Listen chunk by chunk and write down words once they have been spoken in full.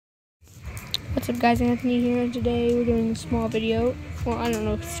What's up guys, Anthony here, and today we're doing a small video. Well, I don't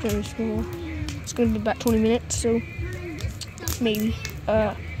know if it's going to be small. It's going to be about 20 minutes, so maybe.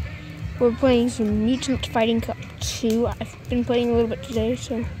 We're playing some Mutant Fighting Cup 2. I've been playing a little bit today,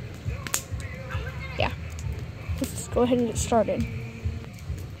 so yeah. Let's go ahead and get started.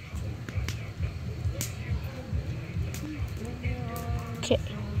 Okay.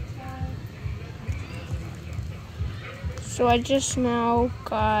 So I just now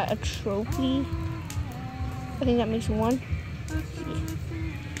got a trophy. I think that makes one.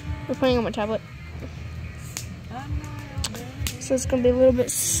 We're playing on my tablet. So it's gonna be a little bit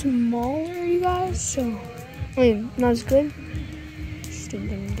smaller, you guys. So, I mean, not as good.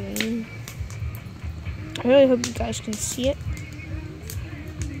 Stupid game. I really hope you guys can see it.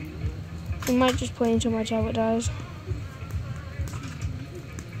 We might just play until my tablet dies.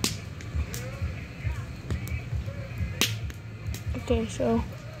 Okay, so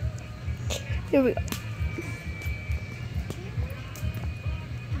here we go.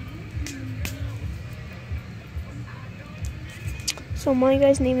 So my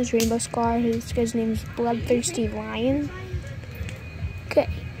guy's name is Rainbow Scar. His guy's name is Bloodthirsty Lion. Okay,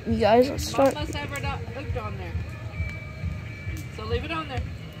 you guys, let's start. Must have her hooked on there. So leave it on there.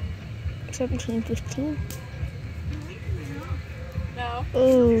 17, 15. No.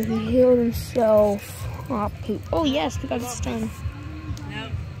 Oh, he healed himself. Oh, poop. Oh yes, we got a stun. No.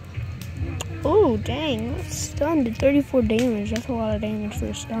 Oh, dang, that stun did 34 damage. That's a lot of damage for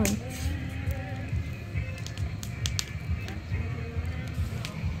a stun.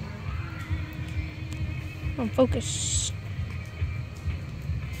 I'm focused.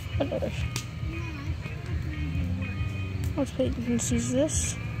 Whatever. Let's play defense. Use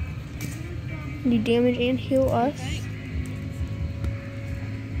this. Do damage and heal us.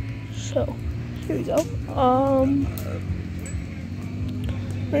 So, here we go.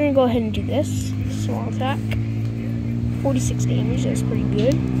 We're gonna go ahead and do this. Small attack. 46 damage, that's pretty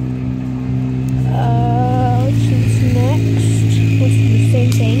good. Let's do this next. Let's do the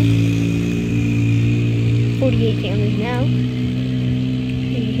same thing. 48 damage now.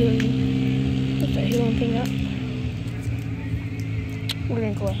 Put that healing thing up. We're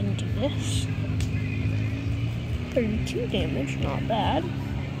gonna go ahead and do this. 32 damage, not bad.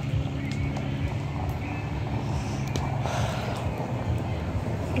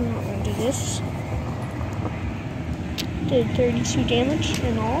 I'm not gonna do this. Did 32 damage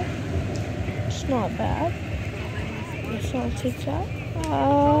in all. It's not bad. So I'll take that.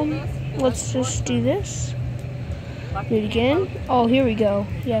 Let's just do this. Do it again. Oh, here we go.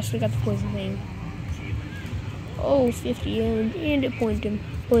 Yes, we got the poison thing. Oh, 50 damage, and it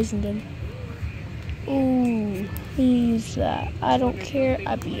poisoned him. Ooh, he used that. I don't care.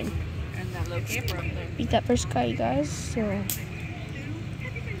 I beat him. Beat that first guy, you guys. So,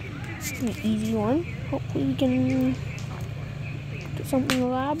 an easy one. Hopefully we can get something in the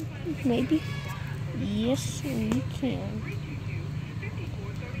lab. Maybe. Yes, we can.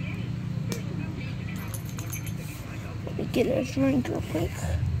 Get a drink real quick.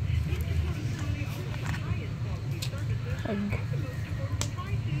 There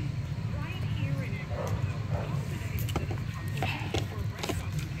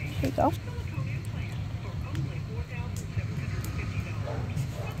we go.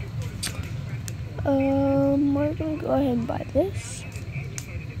 We're gonna go ahead and buy this.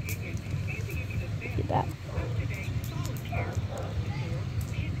 Get that.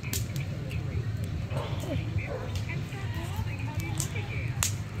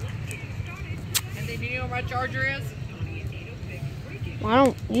 Do you know where my charger is? Well, I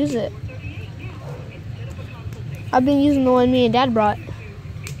don't use it. I've been using the one me and Dad brought.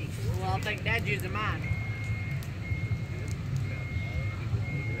 Well, I think Dad's using mine.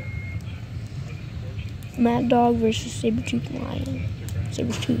 Mad Dog versus Saber-toothed Lion.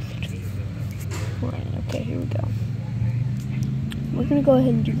 Saber-toothed Lion. Okay, here we go. We're gonna go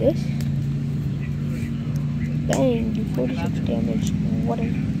ahead and do this. Bang, do 46 damage. What a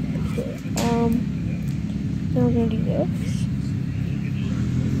hit. Then we're gonna do this.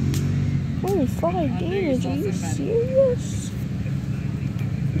 Only 5 damage, are you serious?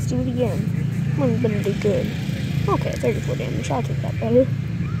 Let's do it again. I'm gonna do good. Okay, 34 damage, I'll take that better.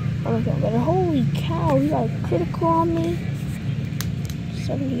 I like that better. Holy cow, he got a critical on me.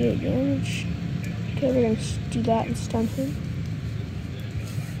 78 damage. Okay, we're gonna do that and stun him.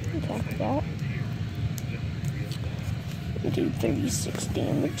 Attack that. We'll do 36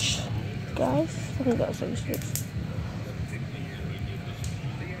 damage. Guys, I think that was 36.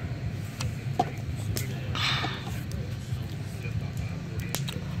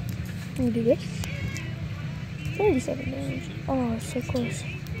 Let me do this. 37 damage. Oh, so close.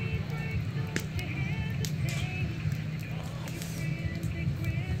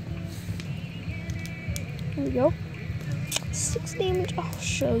 Here we go. 6 damage. I'll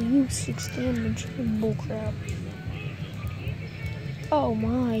show you 6 damage. Bullcrap. Oh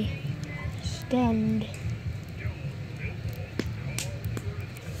my. Stunned.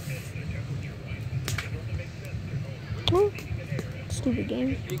 Oh, stupid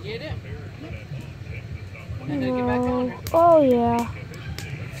game. You get it? No. Oh yeah.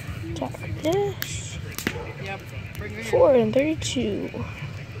 Attack this. Yep. 4 and 32.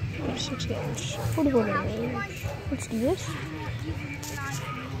 6 damage. 44 damage. Let's do this.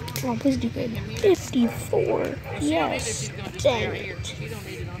 Come on, please do good. 54. Yes. Dang it.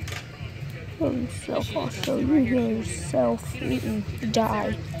 Kill yourself also. You heal yourself. You can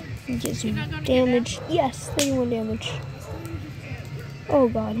die. You get some damage. Yes, 31 damage. Oh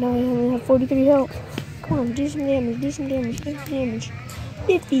god, now I only have 43 health. Come on, do some damage, do some damage, do some damage.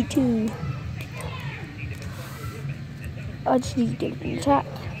 52. I just need to get an attack.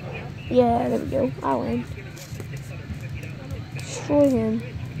 Yeah, there we go. I win. Destroy him.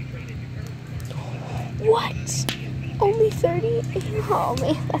 What? Only 30? Oh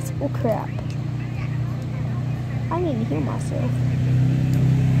man, that's bull crap. I need to heal myself.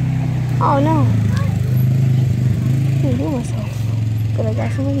 Oh no. I need to heal myself. But I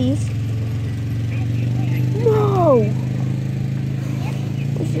got some of these. No!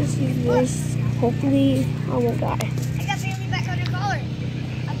 Let's just use this. Hopefully I won't die. I got family back on your collar.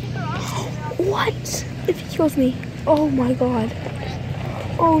 I took her off. What? If he kills me. Oh my god.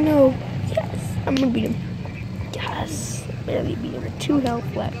 Oh no. Yes. I'm gonna beat him. Yes. Barely beat him with 2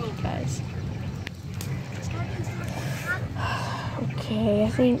 health left, guys. Okay, I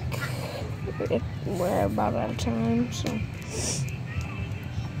think we're about out of time, so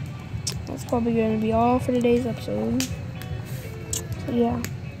that's probably going to be all for today's episode. So yeah.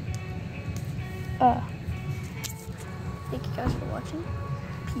 Thank you guys for watching.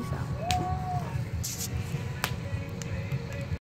 Peace out.